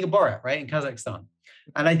probably think of Borat, right, in Kazakhstan.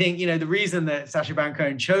 And I think the reason that Sacha Baron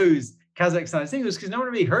Cohen chose Kazakhstan thing was because no one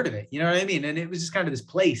really heard of it. You know what I mean? And it was just kind of this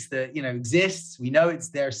place that exists. We know it's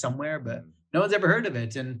there somewhere, but no one's ever heard of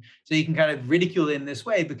it. And so you can kind of ridicule it in this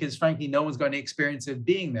way because frankly, no one's got any experience of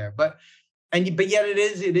being there. But but yet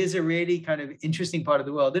it is a really kind of interesting part of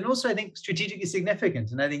the world, and also I think strategically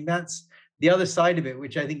significant. And I think that's the other side of it,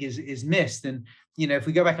 which I think is missed. And if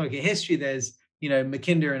we go back and look at history, there's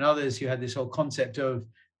Mackinder and others who had this whole concept of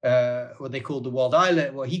what they called the world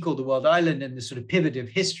island, what he called the world island, and the sort of pivot of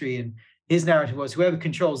history. And his narrative was whoever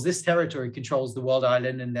controls this territory controls the world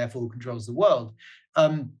island and therefore controls the world.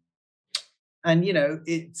 And I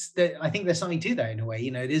think there's something to that in a way.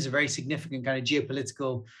 It is a very significant kind of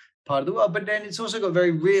geopolitical part of the world, but then it's also got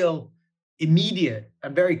very real, immediate,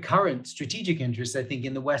 and very current strategic interests, I think,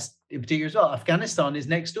 in the West in particular as well. Afghanistan is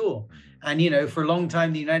next door. And, for a long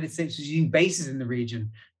time, the United States was using bases in the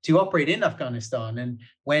region to operate in Afghanistan. And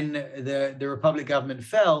when the Republic government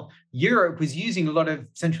fell, Europe was using a lot of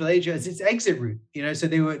Central Asia as its exit route. So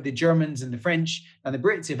the Germans and the French and the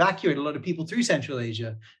Brits evacuated a lot of people through Central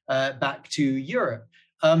Asia back to Europe.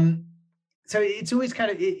 So it's always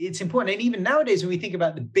it's important. And even nowadays, when we think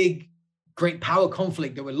about the big, great power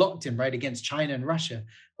conflict that we're locked in, right, against China and Russia,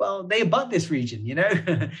 well, they abut this region,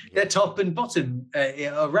 they're top and bottom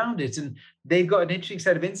around it. And they've got an interesting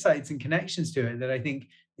set of insights and connections to it that I think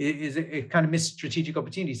is a kind of missed strategic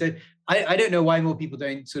opportunity. So I don't know why more people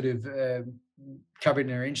don't sort of cover it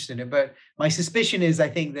and are interested in it. But my suspicion is I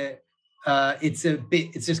think that it's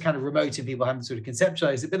just kind of remote and people haven't sort of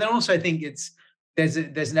conceptualized it. But then also I think there's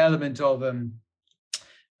an element of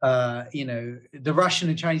the Russian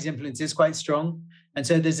and Chinese influence is quite strong, and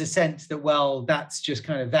so there's a sense that, well, that's just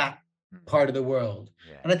kind of that part of the world.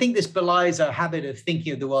 And I think this belies our habit of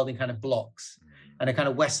thinking of the world in kind of blocks, and a kind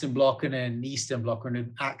of Western bloc and an Eastern bloc, or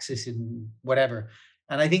an axis and whatever.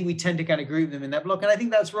 And I think we tend to kind of group them in that block, and I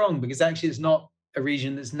think that's wrong, because actually it's not a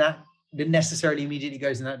region that necessarily immediately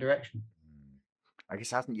goes in that direction. I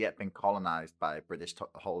guess it hasn't yet been colonized by British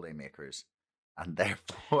holidaymakers. And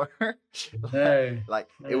therefore,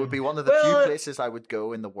 it would be one of the few places I would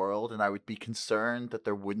go in the world, and I would be concerned that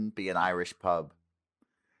there wouldn't be an Irish pub.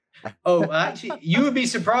 Oh, actually, you would be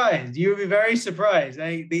surprised. You would be very surprised.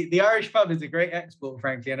 The Irish pub is a great export,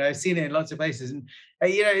 frankly, and I've seen it in lots of places. And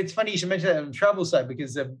it's funny you should mention that on the travel side,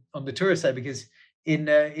 because on the tourist side, because in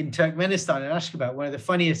Turkmenistan, in Ashgabat, one of the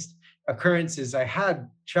funniest occurrences I had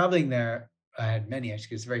traveling there, I had many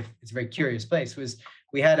actually, it's a very curious place, was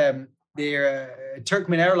we had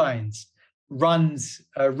Turkmen Airlines runs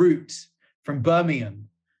a route from Birmingham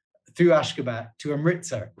through Ashgabat to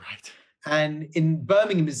Amritsar. Right. And in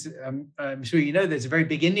Birmingham, I'm sure there's a very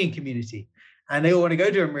big Indian community, and they all want to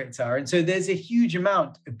go to Amritsar. And so there's a huge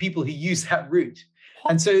amount of people who use that route.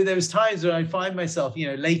 And so there was times when I find myself,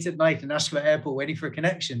 late at night in Ashgabat airport waiting for a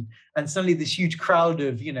connection, and suddenly this huge crowd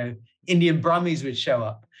of, Indian Brahmis would show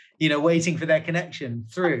up, waiting for their connection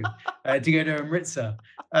through to go to Amritsar.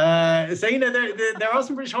 So, there are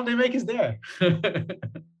some British holidaymakers there.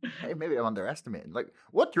 Hey, maybe I'm underestimating. Like,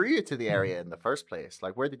 what drew you to the area in the first place?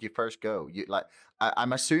 Like, where did you first go?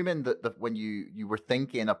 I'm assuming that when you were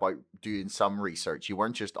thinking about doing some research, you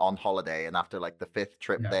weren't just on holiday, and after like the 5th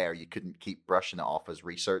trip there, you couldn't keep brushing it off as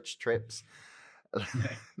research trips.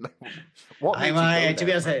 What made you go there? To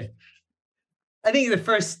be honest, I think the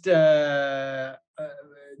first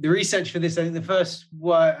the research for this, I think the first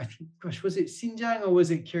was it Xinjiang or was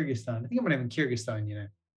it Kyrgyzstan? I think I'm going to have Kyrgyzstan,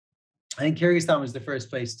 I think Kyrgyzstan was the first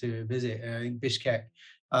place to visit. I think Bishkek,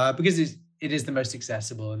 because it is the most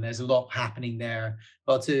accessible, and there's a lot happening there.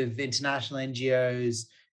 Lots of international NGOs,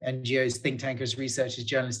 think tankers, researchers,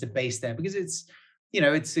 journalists are based there, because it's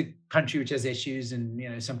a country which has issues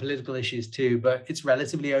and, some political issues too, but it's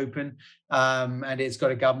relatively open. And it's got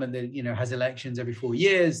a government that, has elections every 4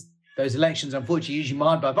 years. Those elections, unfortunately, usually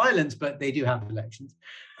marred by violence, but they do have elections.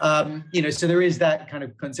 So there is that kind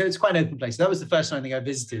of, so it's quite an open place. So that was the first time I think I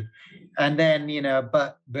visited. And then,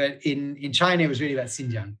 but in China, it was really about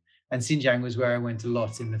Xinjiang. And Xinjiang was where I went a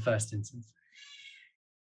lot in the first instance.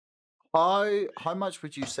 How much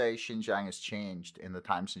would you say Xinjiang has changed in the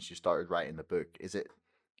time since you started writing the book? Is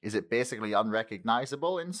it basically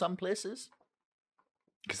unrecognizable in some places?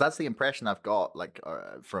 Because that's the impression I've got,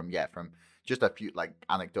 from just a few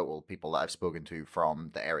anecdotal people that I've spoken to from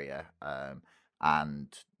the area, and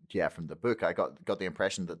from the book, I got the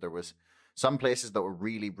impression that there was some places that were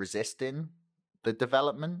really resisting the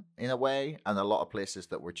development in a way, and a lot of places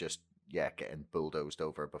that were just getting bulldozed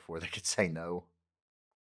over before they could say no.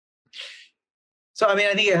 So I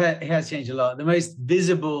think it has changed a lot. The most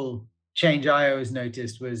visible change I always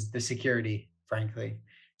noticed was the security, frankly.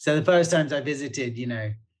 So the first times I visited,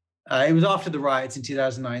 it was after the riots in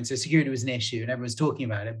 2009, so security was an issue and everyone was talking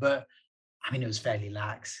about it. But it was fairly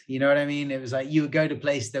lax. You know what I mean? It was like you would go to a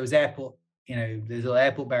place, there was airport, there's little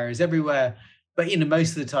airport barriers everywhere, But,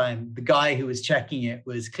 most of the time, the guy who was checking it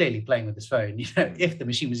was clearly playing with his phone, if the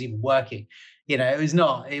machine was even working. It was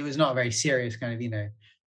not a very serious kind of,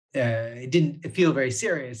 it didn't feel very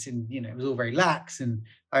serious, and, it was all very lax. And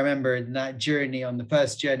I remember in that journey, on the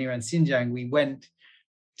first journey around Xinjiang, we went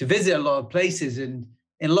to visit a lot of places, and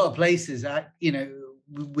in a lot of places,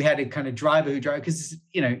 we had a kind of driver who drove, because,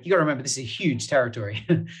 you got to remember, this is a huge territory.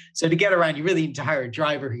 So to get around, you really need to hire a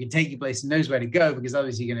driver who can take you places and knows where to go, because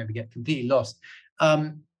obviously you're going to get completely lost.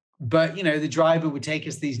 But, the driver would take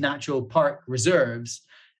us to these natural park reserves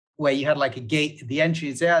where you had like a gate at the entry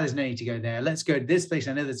and say, there's no need to go there. Let's go to this place.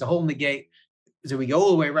 I know there's a hole in the gate. So we go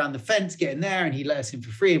all the way around the fence, get in there, and he let us in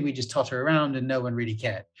for free, and we just totter around, and no one really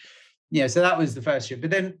cared. So that was the first trip.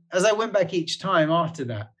 But then as I went back each time after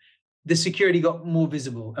that, the security got more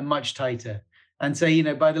visible and much tighter. And so,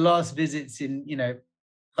 by the last visits in,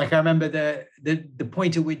 like I remember the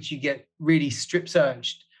point at which you get really you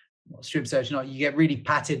get really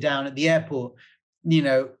patted down at the airport,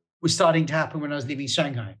 was starting to happen when I was leaving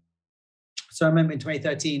Shanghai. So I remember in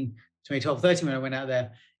 2012, 13, when I went out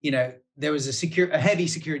there, there was a heavy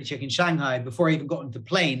security check in Shanghai before I even got into the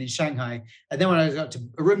plane in Shanghai. And then when I got to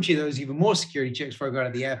Urumqi, there was even more security checks before I got to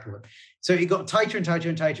the airport. So it got tighter and tighter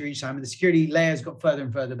and tighter each time, and the security layers got further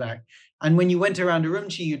and further back. And when you went around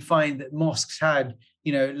Urumqi, you'd find that mosques had,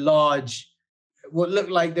 large, what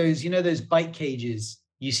looked like those, those bike cages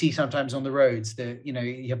you see sometimes on the roads,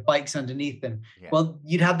 you have bikes underneath them. Yeah. Well,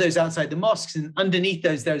 you'd have those outside the mosques, and underneath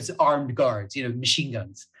those armed guards, machine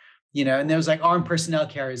guns, and there was like armed personnel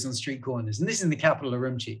carriers on street corners. And this is in the capital,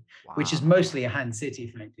 Urumqi, wow, which is mostly a Han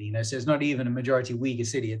city, frankly, so it's not even a majority Uyghur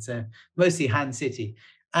city. It's a mostly a Han city.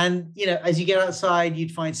 And, as you get outside,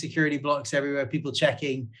 you'd find security blocks everywhere, people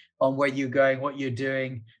checking on where you're going, what you're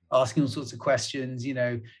doing, asking all sorts of questions,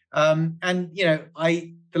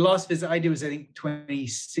 the last visit I did was, I think,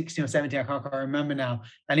 2016 or 17, I can't remember now.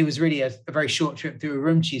 And it was really a very short trip through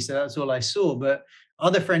Urumqi, so that's all I saw. But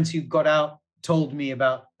other friends who got out told me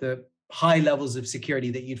about the high levels of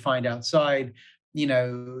security that you'd find outside.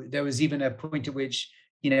 There was even a point at which,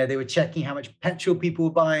 they were checking how much petrol people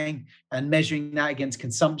were buying and measuring that against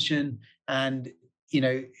consumption. And,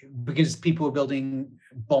 because people were building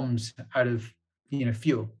bombs out of,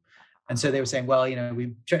 fuel. And so they were saying, well, so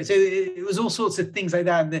it was all sorts of things like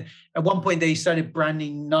that. And at one point they started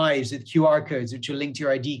branding knives with QR codes, which will link to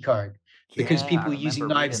your ID card, because people were using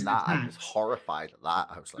knives. I was horrified at that.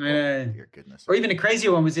 I was like, oh, dear goodness. Or even a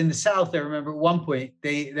crazier one was in the South. I remember at one point,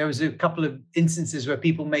 there was a couple of instances where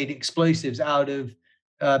people made explosives out of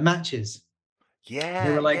matches. Yeah.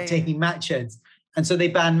 They were like taking match heads. And so they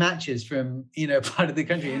banned matches from, part of the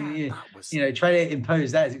country. And, try to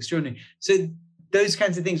impose that is extraordinary. So those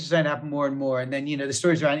kinds of things are starting to happen more and more. And then, the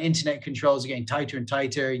stories around internet controls are getting tighter and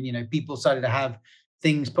tighter. And, people started to have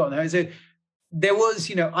things put on there. So there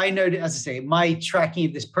was, I know, as I say, my tracking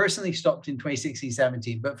of this personally stopped in 2016,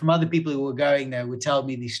 17. But from other people who were going there would tell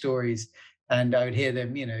me these stories. And I would hear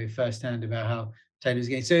them, firsthand about how tight it was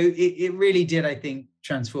getting. So it really did, I think,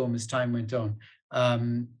 transform as time went on.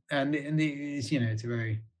 And it's, it's a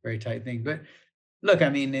very, very tight thing. But look, I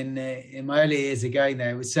mean, in my early years of going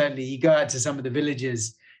there, it was certainly, you go out to some of the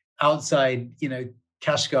villages outside,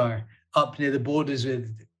 Kashgar, up near the borders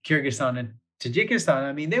with Kyrgyzstan and Tajikistan.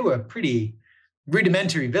 I mean, they were pretty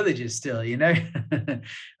rudimentary villages still,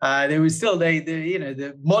 there was still,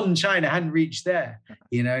 the modern China hadn't reached there,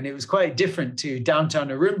 and it was quite different to downtown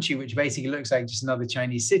Urumqi, which basically looks like just another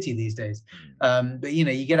Chinese city these days. But,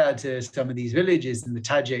 you get out to some of these villages in the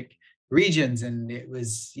Tajik regions, and it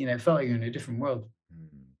was, it felt like you're in a different world.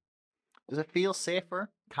 Does it feel safer,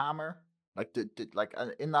 calmer? Like,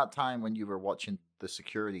 in that time when you were watching the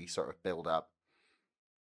security sort of build up,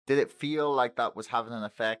 did it feel like that was having an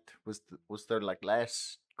effect? Was there like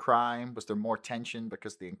less crime? Was there more tension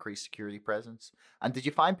because of the increased security presence? And did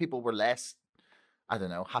you find people were less, I don't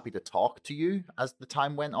know, happy to talk to you as the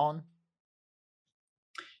time went on?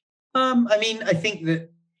 I mean, I think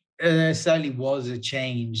that there certainly was a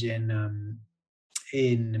change in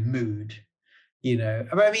mood.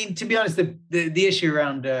 I mean, to be honest, the issue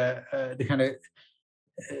around the kind of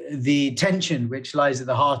the tension which lies at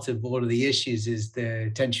the heart of all of the issues is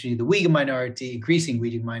the tension of the Uyghur minority,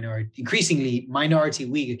 increasingly minority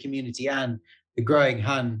Uyghur community, and the growing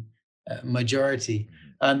Han majority.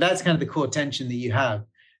 And that's kind of the core tension that you have.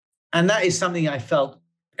 And that is something I felt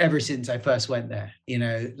ever since I first went there.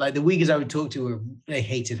 Like the Uyghurs I would talk to, they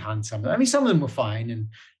hated Han. Some of them were fine and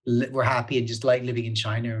were happy and just like living in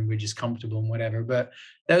China and were just comfortable and whatever. But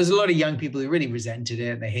there was a lot of young people who really resented it,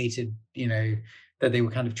 and they hated, that they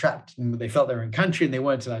were kind of trapped and they felt they were in country and they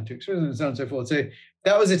weren't allowed to express and so on and so forth. So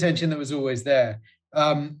that was a tension that was always there.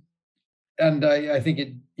 And I think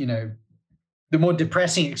it, the more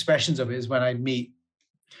depressing expressions of it is when I'd meet,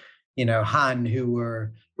 Han, who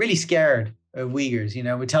were really scared of Uyghurs,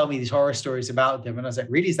 would tell me these horror stories about them. And I was like,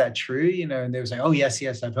 really, is that true? And they was like, oh, yes,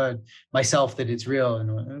 I've heard myself that it's real. And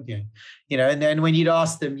I went, okay. And then when you'd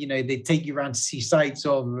ask them, they'd take you around to see sites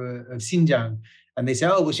of Xinjiang, and they say,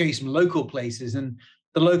 oh, we'll show you some local places. And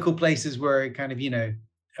the local places were kind of,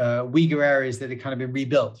 Uyghur areas that had kind of been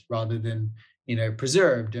rebuilt rather than,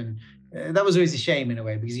 preserved. And that was always a shame in a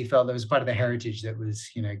way, because he felt that was part of the heritage that was,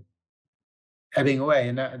 ebbing away.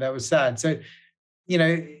 And that was sad. So,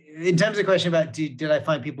 in terms of the question about did I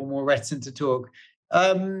find people more reticent to talk?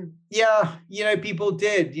 Yeah, people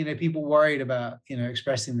did, people worried about,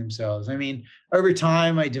 expressing themselves. I mean, over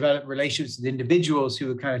time, I developed relationships with individuals who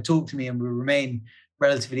would kind of talk to me and would remain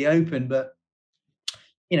relatively open. But,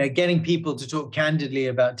 getting people to talk candidly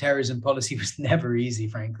about terrorism policy was never easy,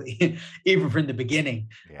 frankly, even from the beginning.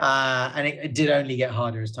 Yeah. And it did only get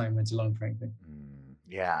harder as time went along, frankly.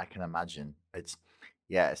 Yeah, I can imagine. It's,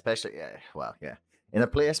 especially, in a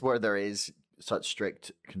place where there is such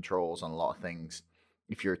strict controls on a lot of things,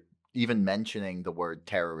 if you're even mentioning the word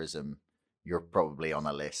terrorism, you're probably on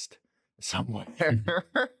a list somewhere.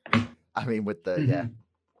 I mean, with the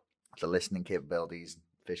the listening capabilities,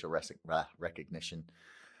 facial recognition,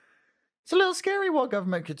 it's a little scary what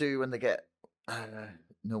government could do when they get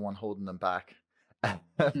no one holding them back.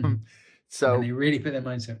 So when they really put their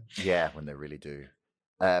minds up. Yeah, when they really do.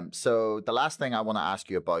 So the last thing I want to ask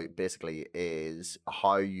you about basically is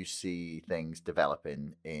how you see things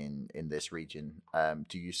developing in this region.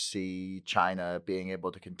 Do you see China being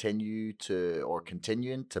able to continuing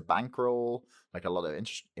to bankroll like a lot of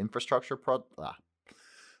infrastructure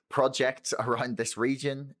projects around this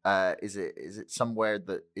region? Is it somewhere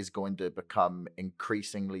that is going to become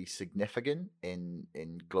increasingly significant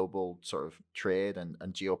in global sort of trade and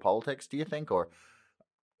geopolitics, do you think? Or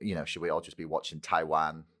should we all just be watching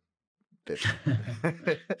Taiwan?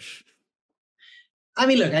 I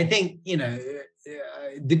mean, look, I think,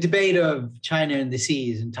 the debate of China and the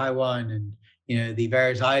seas and Taiwan and, the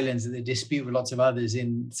various islands that they dispute with lots of others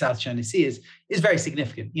in South China Sea is very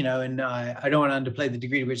significant, and I don't want to underplay the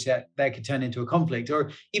degree to which that could turn into a conflict.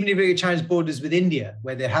 Or even if you look at China's borders with India,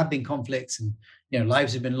 where there have been conflicts and,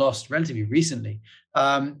 lives have been lost relatively recently,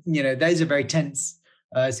 those are very tense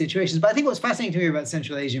situations. But I think what's fascinating to me about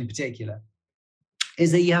Central Asia in particular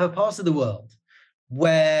is that you have a part of the world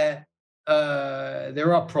where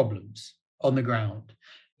there are problems on the ground.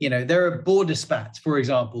 There are border spats, for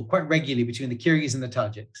example, quite regularly between the Kyrgyz and the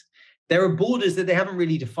Tajiks. There are borders that they haven't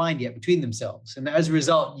really defined yet between themselves. And as a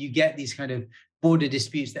result, you get these kind of border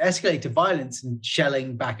disputes that escalate to violence and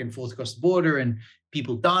shelling back and forth across the border and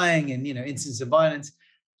people dying and, incidents of violence.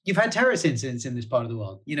 You've had terrorist incidents in this part of the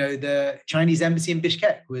world. The Chinese embassy in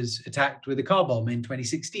Bishkek was attacked with a car bomb in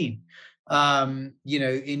 2016. In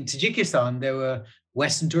Tajikistan, there were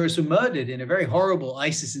Western tourists were murdered in a very horrible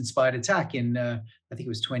ISIS-inspired attack in, I think it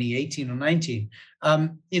was 2018 or 19.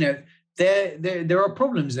 There are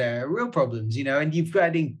problems there, real problems, and you've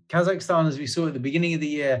got in Kazakhstan, as we saw at the beginning of the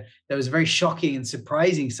year, there was a very shocking and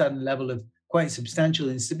surprising sudden level of quite substantial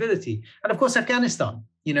instability. And of course, Afghanistan,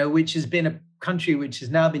 which has been a country which has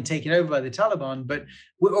now been taken over by the Taliban, but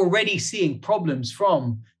we're already seeing problems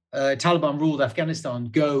from Taliban-ruled Afghanistan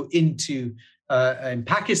go into in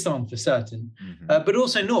Pakistan for certain, but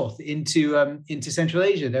also north into Central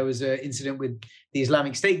Asia. There was an incident with the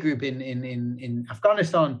Islamic State group in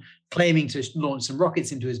Afghanistan claiming to launch some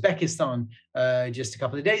rockets into Uzbekistan just a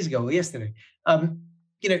couple of days ago or yesterday.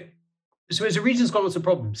 So it's a region that's got lots of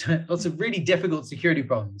problems, lots of really difficult security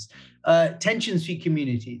problems, tensions between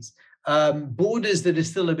communities, borders that are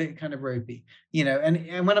still a bit kind of ropey,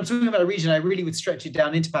 and when I'm talking about a region, I really would stretch it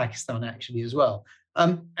down into Pakistan actually as well.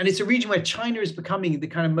 And it's a region where China is becoming the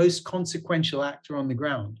kind of most consequential actor on the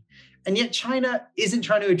ground. And yet China isn't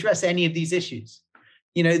trying to address any of these issues.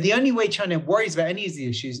 The only way China worries about any of these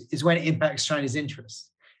issues is when it impacts China's interests.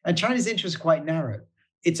 And China's interests are quite narrow.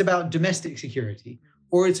 It's about domestic security,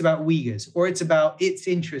 or it's about Uyghurs, or it's about its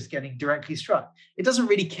interests getting directly struck. It doesn't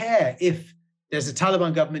really care if there's a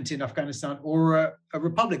Taliban government in Afghanistan or a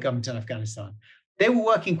Republic government in Afghanistan. They were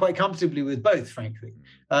working quite comfortably with both, frankly.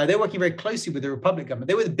 They're working very closely with the Republic government.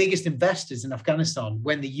 They were the biggest investors in Afghanistan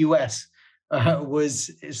when the US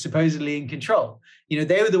was supposedly in control.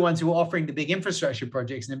 They were the ones who were offering the big infrastructure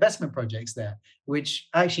projects and investment projects there, which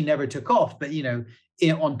actually never took off. But,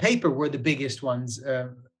 on paper, were the biggest ones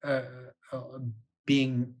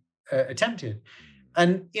being attempted.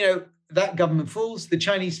 And, that government falls, the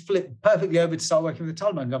Chinese flip perfectly over to start working with the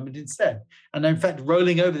Taliban government instead. And in fact,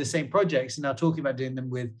 rolling over the same projects and now talking about doing them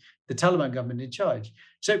with the Taliban government in charge.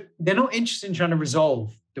 So they're not interested in trying to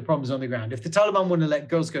resolve the problems on the ground. If the Taliban want to let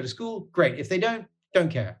girls go to school, great. If they don't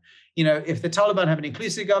care. If the Taliban have an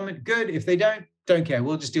inclusive government, good. If they don't care.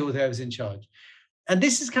 We'll just deal with whoever's in charge. And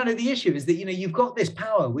this is kind of the issue, is that, you've got this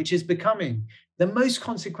power, which is becoming the most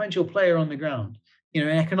consequential player on the ground, in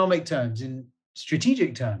economic terms, in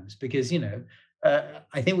strategic terms, because,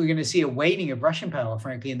 I think we're going to see a waning of Russian power,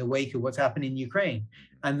 frankly, in the wake of what's happened in Ukraine.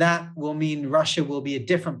 And that will mean Russia will be a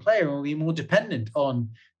different player and will be more dependent on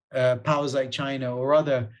powers like China or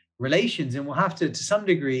other relations, and will have to some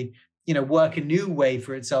degree, work a new way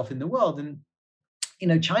for itself in the world.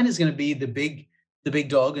 And, China's going to be the big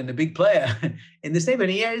dog and the big player in this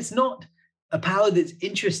neighborhood. And it's not a power that's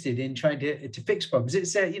interested in trying to fix problems.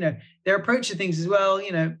 It's their approach to things as well.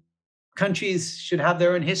 Countries should have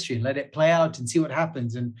their own history and let it play out and see what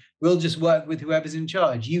happens. And we'll just work with whoever's in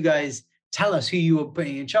charge. You guys tell us who you are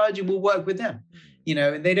putting in charge and we'll work with them.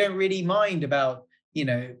 And they don't really mind about,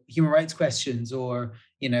 human rights questions or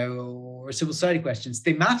civil society questions.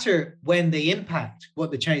 They matter when they impact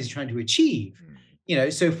what the Chinese are trying to achieve.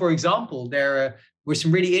 So for example, there were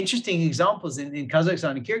some really interesting examples in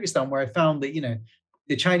Kazakhstan and Kyrgyzstan where I found that,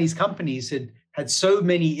 the Chinese companies had so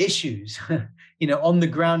many issues, on the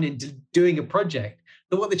ground in doing a project,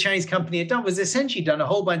 that what the Chinese company had done was essentially done a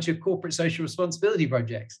whole bunch of corporate social responsibility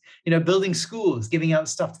projects, building schools, giving out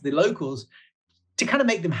stuff to the locals to kind of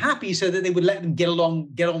make them happy so that they would let them get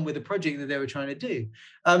on with the project that they were trying to do.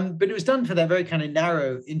 But it was done for that very kind of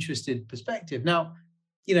narrow, interested perspective. Now,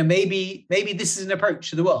 maybe this is an approach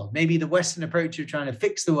to the world. Maybe the Western approach of trying to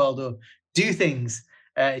fix the world or do things,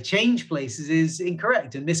 change places is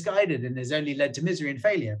incorrect and misguided and has only led to misery and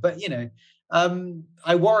failure. But,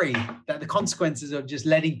 I worry that the consequences of just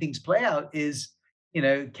letting things play out is,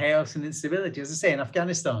 chaos and instability. As I say, in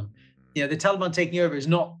Afghanistan, the Taliban taking over is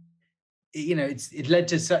not, it's led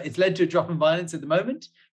to a drop in violence at the moment.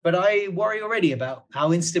 But I worry already about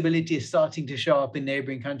how instability is starting to show up in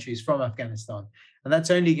neighboring countries from Afghanistan. And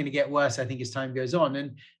that's only going to get worse, I think, as time goes on.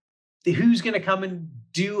 And who's going to come and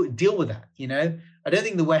deal with that? I don't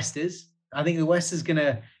think the West is. I think the West is going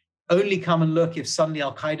to only come and look if suddenly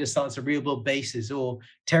Al-Qaeda starts to rebuild bases or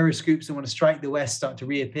terrorist groups that want to strike the West start to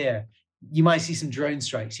reappear. You might see some drone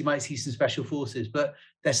strikes. You might see some special forces, but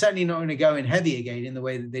they're certainly not going to go in heavy again in the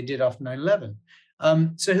way that they did after 9/11.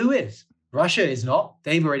 So who is? Russia is not.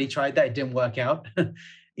 They've already tried that. It didn't work out.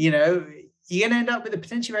 You're going to end up with a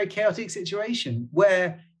potentially very chaotic situation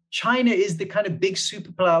where China is the kind of big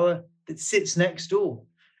superpower that sits next door.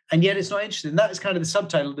 And yet it's not interested. And that is kind of the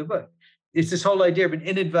subtitle of the book. It's this whole idea of an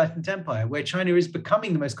inadvertent empire where China is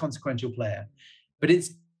becoming the most consequential player, but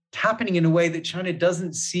it's happening in a way that China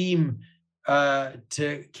doesn't seem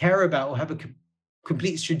to care about or have a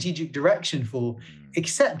complete strategic direction for,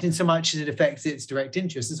 except in so much as it affects its direct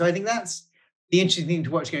interests. And so I think that's the interesting thing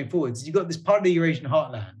to watch going forwards. You've got this part of the Eurasian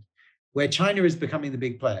heartland where China is becoming the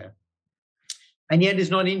big player, and yet is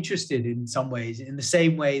not interested in some ways in the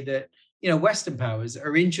same way that, Western powers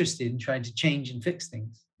are interested in trying to change and fix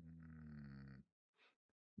things.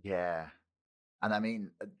 Yeah. And I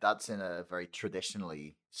mean, that's in a very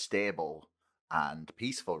traditionally stable and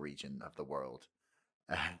peaceful region of the world.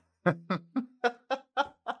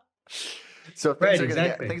 So things are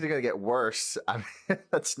going to get worse. I mean,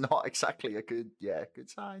 that's not exactly a good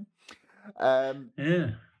sign.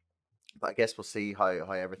 Yeah. But I guess we'll see how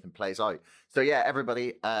everything plays out. So yeah,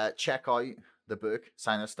 everybody, check out the book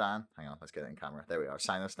Sinostan. Hang on, let's get it in camera. There we are.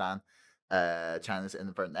 Sinostan, China's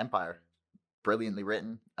Inadvertent Empire. Brilliantly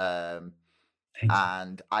written.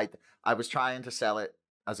 And I was trying to sell it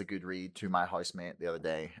as a good read to my housemate the other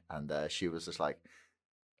day, and she was just like,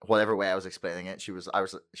 whatever way I was explaining it, she was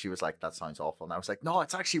like, that sounds awful, and I was like, no,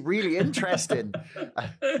 it's actually really interesting.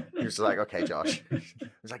 He was like, okay, Josh. He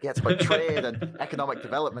was like, yeah, it's about trade and economic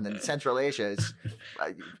development in Central Asia. It's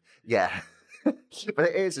yeah.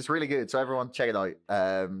 But it's really good. So everyone check it out.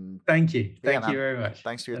 Thank you very much.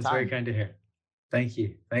 Thanks for your time. That's very kind to hear. Thank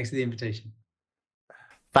you. Thanks for the invitation.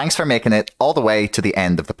 Thanks for making it all the way to the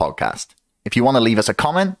end of the podcast. If you want to leave us a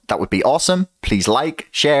comment, that would be awesome. Please like,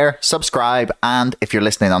 share, subscribe, and if you're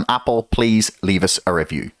listening on Apple, please leave us a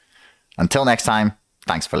review. Until next time,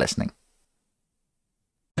 thanks for listening.